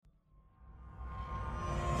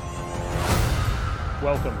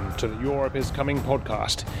Welcome to the Europe is Coming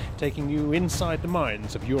podcast, taking you inside the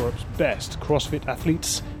minds of Europe's best CrossFit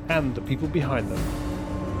athletes and the people behind them.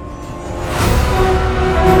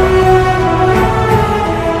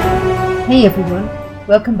 Hey everyone,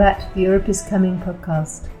 welcome back to the Europe is Coming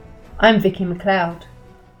podcast. I'm Vicky McLeod.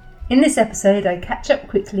 In this episode I catch up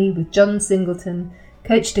quickly with John Singleton,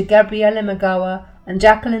 coach to Gabriele Magawa and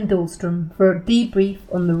Jacqueline Dahlstrom for a debrief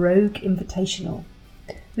on the Rogue Invitational.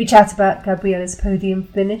 We chat about Gabriele's podium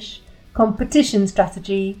finish, competition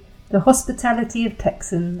strategy, the hospitality of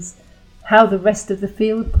Texans, how the rest of the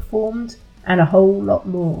field performed, and a whole lot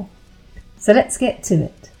more. So let's get to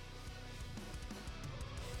it.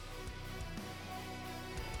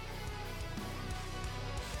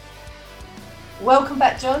 Welcome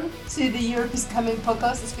back, John, to the Europe is Coming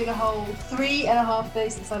podcast. It's been a whole 3.5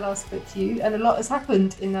 days since I last spoke to you, and a lot has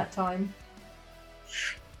happened in that time.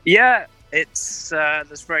 Yeah, that's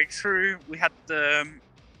very true. We had the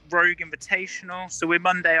Rogue Invitational, so we're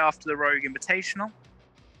Monday after the Rogue Invitational,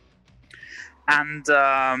 and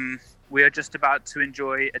we are just about to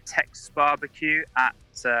enjoy a Texas barbecue at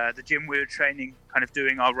the gym we were training, kind of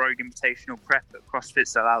doing our Rogue Invitational prep at CrossFit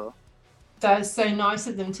Salado. That is so nice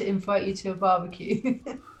of them to invite you to a barbecue.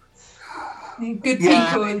 Good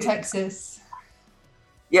people in Texas.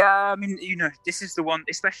 Yeah, I mean, this is the one,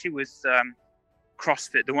 especially with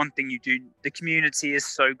CrossFit, the one thing you do, the community is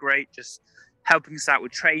so great, just helping us out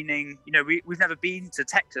with training. We've never been to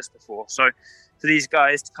Texas before, so for these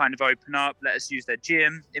guys to kind of open up, let us use their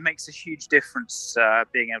gym, it makes a huge difference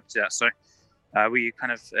being able to do that. So we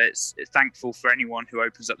kind of it's thankful for anyone who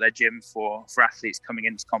opens up their gym for athletes coming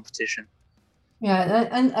into competition. Yeah,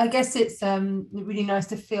 and I guess it's really nice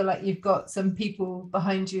to feel like you've got some people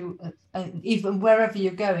behind you, even wherever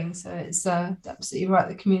you're going. So it's absolutely right.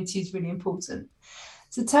 The community is really important.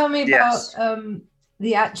 So tell me about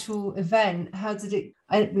the actual event. How did it?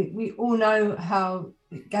 We all know how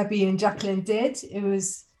Gabby and Jacqueline did. It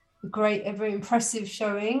was a very impressive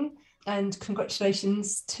showing, and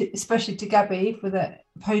congratulations especially to Gabby for the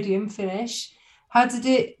podium finish. How did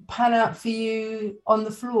it pan out for you on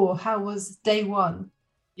the floor? How was day one?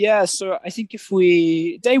 Yeah, so I think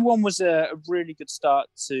day one was a really good start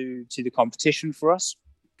to the competition for us.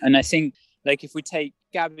 And I think if we take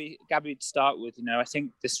Gabby to start with, I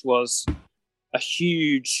think this was a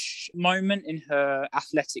huge moment in her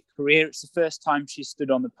athletic career. It's the first time she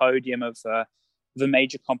stood on the podium of a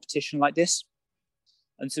major competition like this.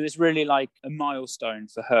 And so it's really like a milestone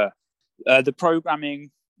for her. The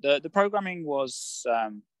programming was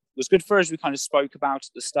good for us. We kind of spoke about at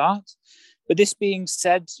the start. But this being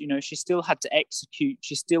said, she still had to execute.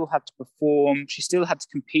 She still had to perform. She still had to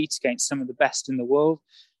compete against some of the best in the world.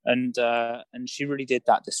 And she really did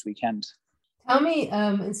that this weekend. Tell me,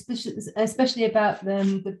 especially about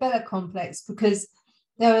the Bella complex, because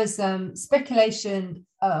there was speculation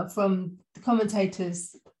from the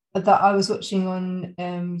commentators that I was watching on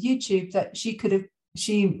YouTube that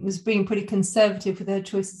she was being pretty conservative with her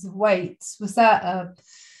choices of weights. Was that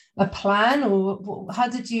a plan, or how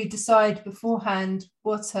did you decide beforehand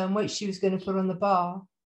what weight she was going to put on the bar?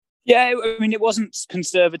 Yeah, I mean, it wasn't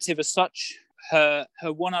conservative as such. Her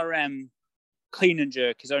 1RM clean and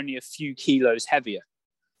jerk is only a few kilos heavier.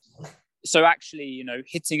 So actually,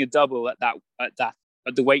 hitting a double at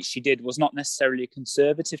the weight she did was not necessarily a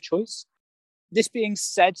conservative choice. This being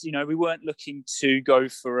said, we weren't looking to go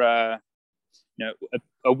for a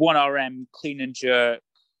 1RM clean and jerk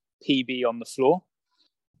PB on the floor.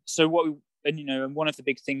 So one of the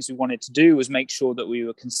big things we wanted to do was make sure that we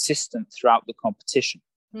were consistent throughout the competition.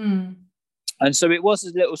 And so it was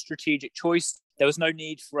a little strategic choice. There was no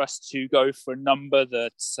need for us to go for a number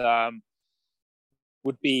that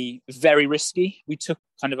would be very risky. We took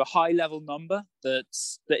kind of a high level number that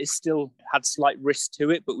is still had slight risk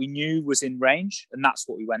to it, but we knew was in range, and that's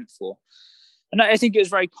what we went for. And I think it was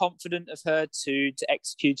very confident of her to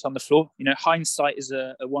execute on the floor. Hindsight is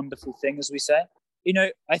a wonderful thing, as we say.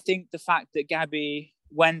 I think the fact that Gabby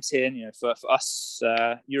went in, for us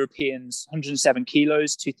Europeans, 107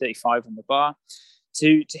 kilos, 235 on the bar,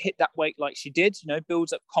 to hit that weight like she did,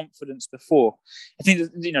 builds up confidence before. I think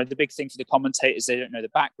the big thing for the commentators, they don't know the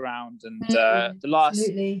background. And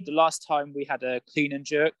the last time we had a clean and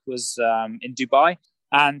jerk was in Dubai.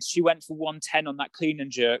 And she went for 110 on that clean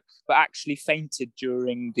and jerk, but actually fainted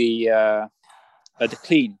during the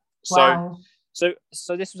clean. Wow. So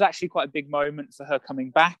this was actually quite a big moment for her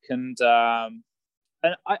coming back, and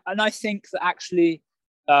I think that actually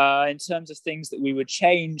in terms of things that we would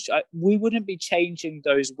change, we wouldn't be changing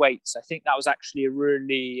those weights. I think that was actually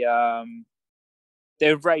they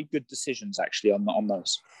were very good decisions actually on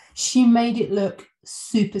those. She made it look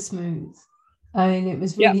super smooth. I mean, it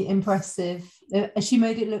was really impressive. She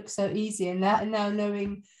made it look so easy, and now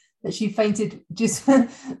knowing that she fainted just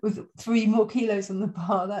with 3 more kilos on the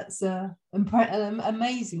bar, that's an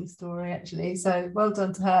amazing story, actually. So well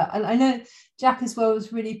done to her. And I know Jack as well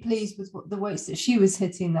was really pleased with the weights that she was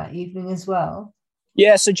hitting that evening as well.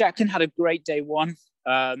 Yeah, so Jacqueline had a great day one.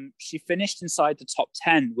 She finished inside the top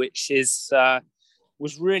 10, which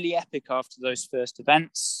was really epic after those first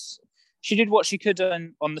events. She did what she could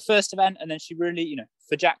on the first event, and then she really,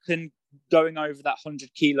 for Jacqueline, going over that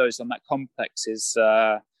 100 kilos on that complex is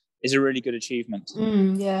a really good achievement.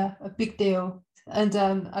 Yeah, a big deal. And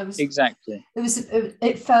I was exactly.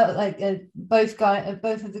 It felt like both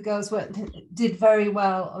of the girls did very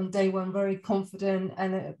well on day one, very confident,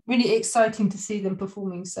 and really exciting to see them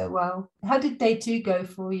performing so well. How did day 2 go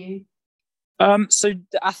for you? So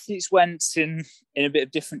the athletes went in a bit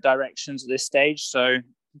of different directions at this stage. So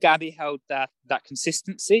Gabby held that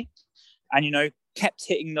consistency, and kept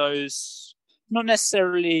hitting those, not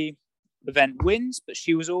necessarily event wins, but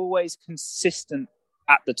she was always consistent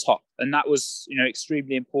at the top, and that was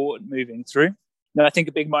extremely important moving through. I think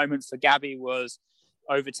a big moment for Gabby was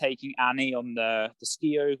overtaking Annie on the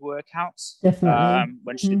skio workouts. Definitely.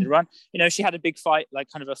 When she did the run. She had a big fight, like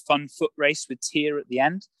kind of a fun foot race with Tia at the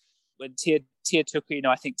end. When Tia took her,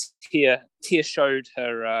 I think Tia showed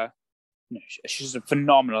her she's a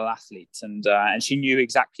phenomenal athlete, and she knew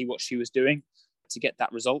exactly what she was doing to get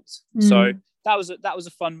that result. So that was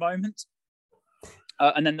a fun moment.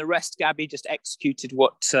 And then the rest, Gabby just executed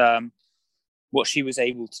what she was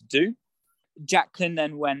able to do. Jacqueline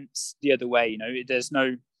then went the other way.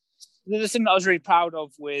 The thing that I was really proud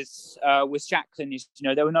of with Jacqueline is,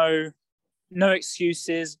 there were no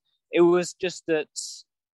excuses. It was just that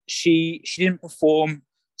she didn't perform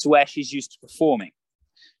to where she's used to performing.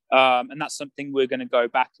 And that's something we're going to go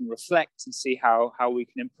back and reflect and see how we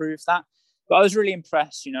can improve that. But I was really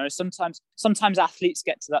impressed. Sometimes athletes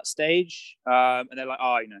get to that stage and they're like,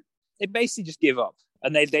 they basically just give up,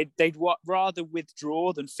 and they'd rather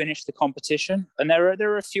withdraw than finish the competition. And there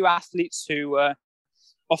are a few athletes who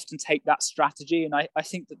often take that strategy, and I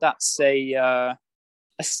think that's a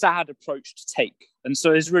sad approach to take. And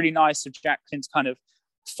so it's really nice of Jacqueline to kind of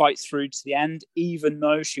fight through to the end, even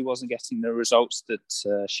though she wasn't getting the results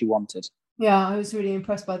that she wanted. Yeah, I was really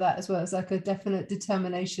impressed by that as well. It's like a definite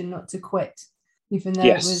determination not to quit, even though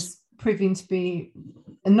it was proving to be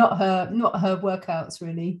not her workouts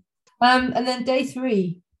really. And then day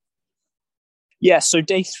 3. Yeah, so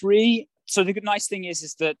day 3. So the nice thing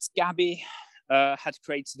is that Gabby had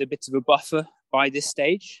created a bit of a buffer by this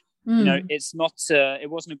stage. It's not it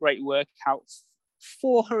wasn't a great workout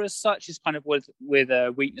for her as such. It's kind of with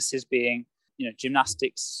weaknesses being,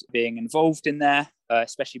 gymnastics being involved in there,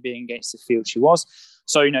 especially being against the field she was.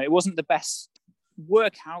 So, it wasn't the best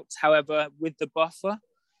workout. However, with the buffer,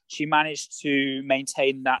 she managed to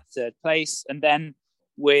maintain that 3rd place. And then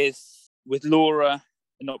with Laura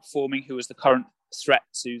not performing, who was the current threat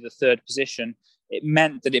to the 3rd position, it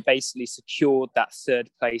meant that it basically secured that 3rd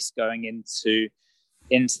place going into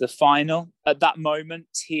the final. At that moment,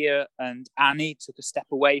 Tia and Annie took a step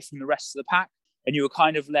away from the rest of the pack, and you were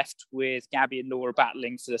kind of left with Gabby and Laura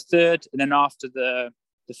battling for the 3rd. And then after the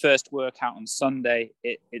first workout on Sunday,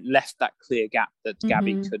 it left that clear gap that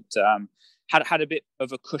Gabby could had a bit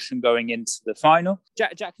of a cushion going into the final.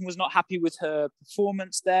 Jacqueline was not happy with her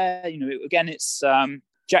performance there. Again, it's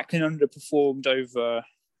Jacqueline underperformed over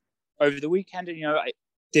the weekend, and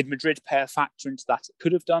did Madrid play a factor into that? It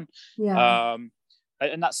could have done. Yeah.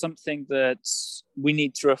 And that's something that we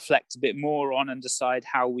need to reflect a bit more on and decide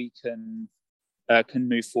how we can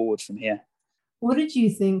move forward from here. What did you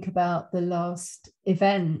think about the last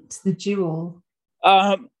event, the duel?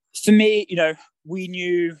 For me, we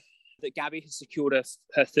knew that Gabby had secured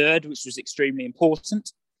her 3rd, which was extremely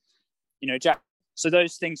important. So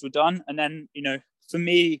those things were done. And then, for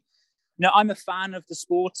me, I'm a fan of the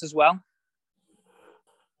sport as well.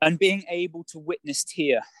 And being able to witness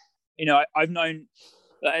Tia, I've known,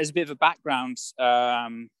 as a bit of a background,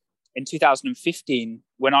 in 2015,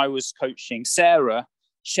 when I was coaching Sarah,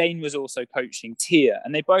 Shane was also coaching Tia,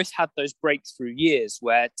 and they both had those breakthrough years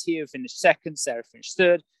where Tia finished 2nd, Sarah finished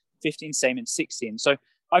 3rd, 15, same in 16. So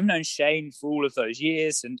I've known Shane for all of those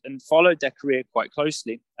years and followed their career quite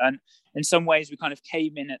closely. And in some ways, we kind of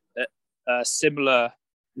came in at similar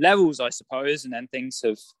levels, I suppose, and then things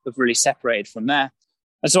have really separated from there.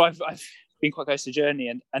 And so I've been quite close to the journey,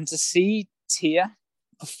 and to see Tia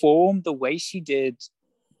perform the way she did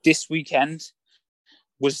this weekend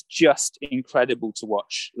was just incredible to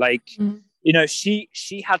watch. Like,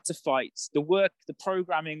 she had to fight. The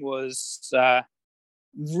programming was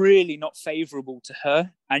really not favorable to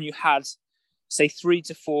her. And you had say 3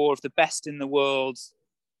 to 4 of the best in the world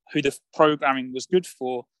who the programming was good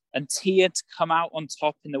for, and Tia to come out on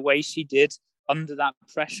top in the way she did under that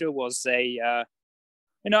pressure was I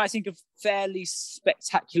think a fairly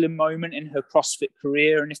spectacular moment in her CrossFit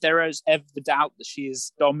career. And if there is ever the doubt that she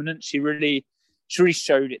is dominant, she really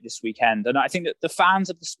showed it this weekend. And I think that the fans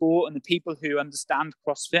of the sport and the people who understand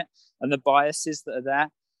CrossFit and the biases that are there,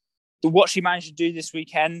 what she managed to do this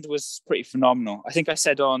weekend was pretty phenomenal. I think I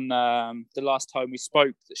said on the last time we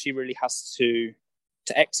spoke that she really has to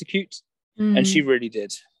execute, and she really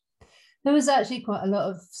did. There was actually quite a lot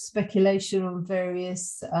of speculation on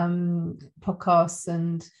various podcasts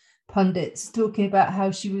and pundits talking about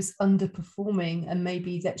how she was underperforming and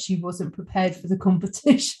maybe that she wasn't prepared for the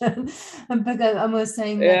competition. And I was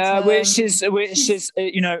saying that, which is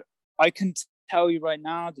I can tell you right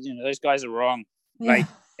now that those guys are wrong. Yeah. Like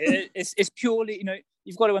it's purely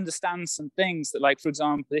you've got to understand some things that, like, for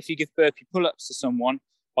example, if you give burpee pull-ups to someone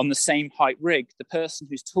on the same height rig, the person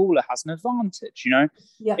who's taller has an advantage.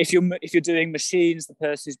 Yeah. If you're doing machines, the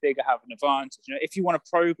person who's bigger have an advantage. If you want to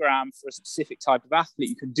program for a specific type of athlete,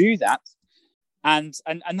 you can do that. And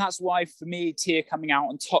that's why, for me, Tia coming out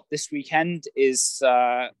on top this weekend was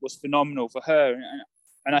phenomenal for her.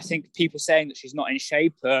 And I think people saying that she's not in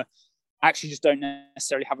shape actually just don't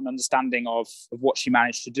necessarily have an understanding of what she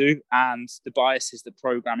managed to do and the biases that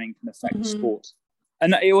programming can affect the sport.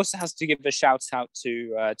 And it also has to give a shout out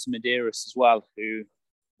to Medeiros as well, who,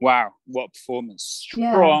 wow, what performance.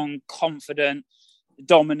 Strong, confident,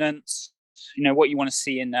 dominant, what you want to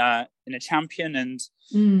see in a champion.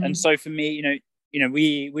 And so for me,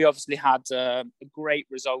 we obviously had a great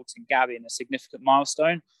result in Gabby and a significant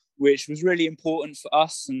milestone, which was really important for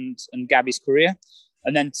us and Gabby's career.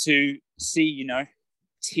 And then to see,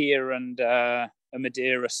 Tia and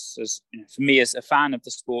Medeiros, as for me as a fan of the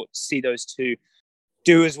sport, to see those two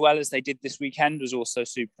do as well as they did this weekend was also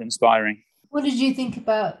super inspiring. What did you think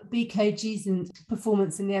about BKG's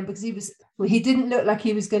performance in the end? Because he didn't look like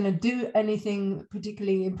he was going to do anything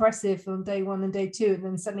particularly impressive on day 1 and day 2, and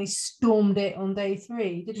then suddenly stormed it on day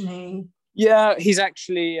 3, didn't he? Yeah, he's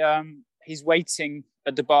actually he's waiting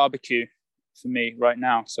at the barbecue for me right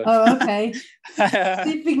now. So. Oh, okay. See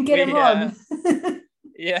if we can get him on.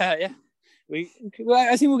 Yeah. I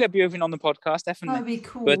think we'll get Björgvin on the podcast, definitely. That'd be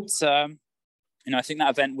cool. But I think that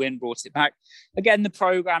event win brought it back. Again, the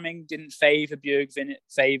programming didn't favour Björgvin; it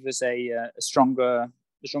favours a strong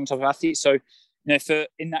type of athlete. So, for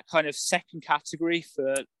in that kind of second category,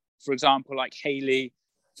 for example, like Haley,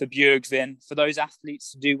 for Björgvin, for those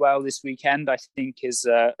athletes to do well this weekend, I think is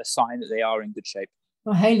a sign that they are in good shape.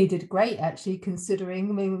 Well, Haley did great, actually,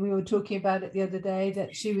 considering, we were talking about it the other day,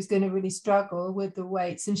 that she was going to really struggle with the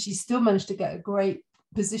weights, and she still managed to get a great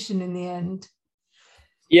position in the end.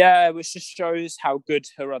 Yeah, which just shows how good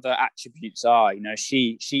her other attributes are.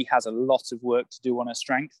 She has a lot of work to do on her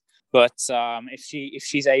strength, but if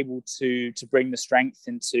she's able to bring the strength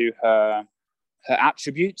into her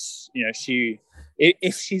attributes,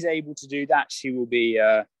 if she's able to do that, she will be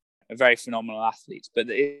a very phenomenal athlete. But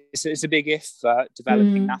it's a big if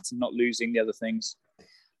developing that and not losing the other things.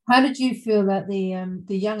 How did you feel that the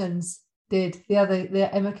younguns did? The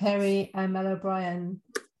Emma Carey and Mel O'Brien.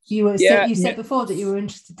 You said before that you were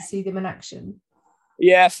interested to see them in action.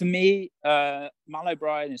 Yeah, for me, Mal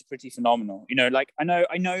O'Brien is pretty phenomenal. I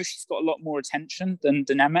know she's got a lot more attention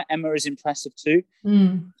than Emma. Emma is impressive too,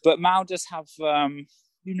 but Mal does have,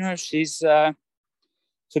 she's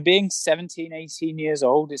for being 17, 18 years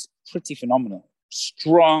old, is pretty phenomenal.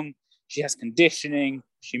 Strong. She has conditioning.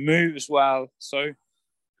 She moves well. So,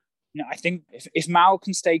 I think if Mal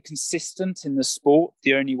can stay consistent in the sport,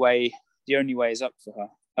 the only way is up for her.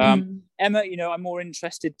 Emma, I'm more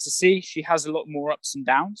interested to see. She has a lot more ups and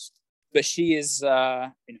downs, but she is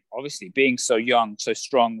obviously being so young, so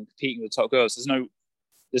strong, and competing with the top girls.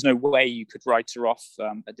 There's no way you could write her off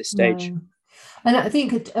at this stage. No. And I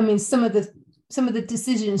think, some of the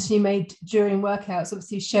decisions she made during workouts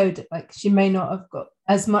obviously showed that, like, she may not have got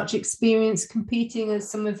as much experience competing as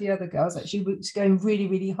some of the other girls. Like, she was going really,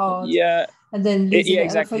 really hard. Yeah. And then losing it,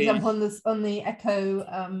 exactly. For example, on the echo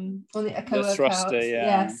workouts. Thruster,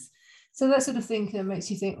 yeah. Yes. So that sort of thing kind of makes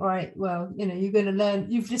you think, right, well, you're going to learn.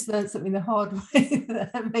 You've just learned something the hard way.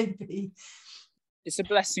 That maybe it's a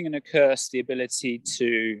blessing and a curse. The ability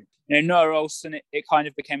to, Noah Olsen, it kind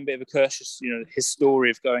of became a bit of a curse. His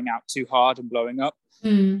story of going out too hard and blowing up.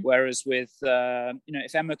 Whereas with,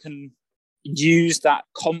 if Emma can use that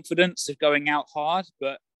confidence of going out hard,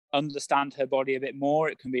 but understand her body a bit more,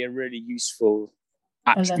 it can be a really useful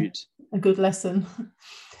attribute. A good lesson.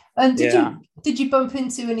 And did you bump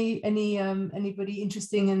into anybody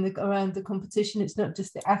interesting around the competition? It's not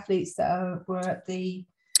just the athletes that were at the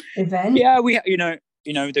event. Yeah, we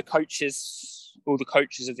the coaches, all the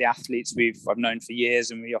coaches of the athletes I've known for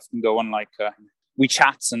years, and we often go on we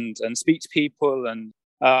chat and speak to people, and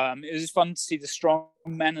it was fun to see the strong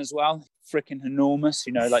men as well. Freaking enormous,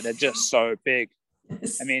 they're just so big.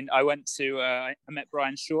 I mean, I met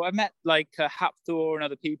Brian Shaw. I met Hapthor and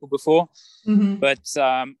other people before, but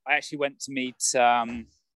I actually went to meet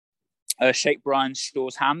shake Brian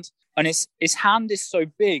Shaw's hand, and his hand is so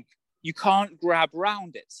big you can't grab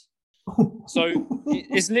round it. So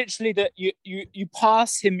it's literally that you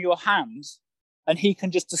pass him your hand, and he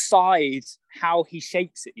can just decide how he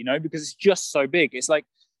shakes it, because it's just so big. It's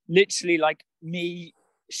literally like me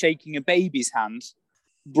shaking a baby's hand,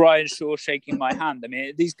 Brian Shaw shaking my hand. I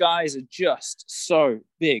mean, these guys are just so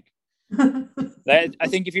big. I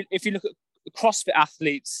think if you look at CrossFit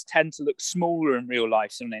athletes, tend to look smaller in real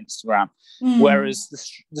life on Instagram, whereas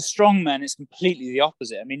the strong men, it's completely the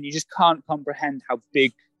opposite. I mean, you just can't comprehend how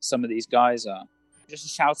big some of these guys are. Just a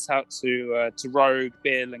shout out to Rogue,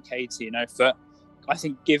 Bill, and Katie, for I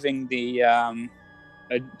think giving the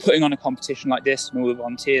putting on a competition like this and all the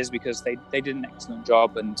volunteers, because they did an excellent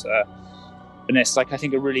job, and it's I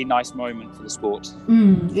think a really nice moment for the sport.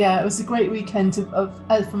 Yeah, it was a great weekend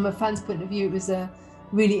from a fan's point of view. It was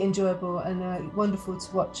really enjoyable and wonderful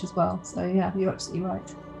to watch as well. So yeah, you're absolutely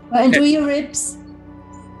right. Well, enjoy your ribs.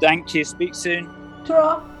 Thank you. Speak soon.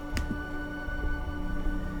 Ta-ra.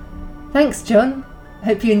 Thanks, John.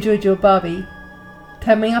 Hope you enjoyed your Barbie.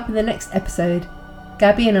 Coming up in the next episode,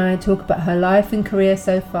 Gabby and I talk about her life and career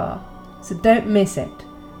so far, so don't miss it.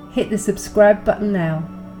 Hit the subscribe button now.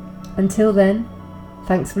 Until then,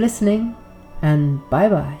 thanks for listening, and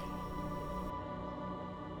bye-bye.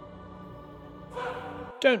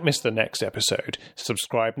 Don't miss the next episode.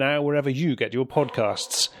 Subscribe now wherever you get your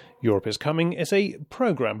podcasts. Europe is Coming is a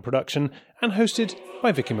programme production and hosted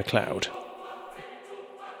by Vicky McLeod.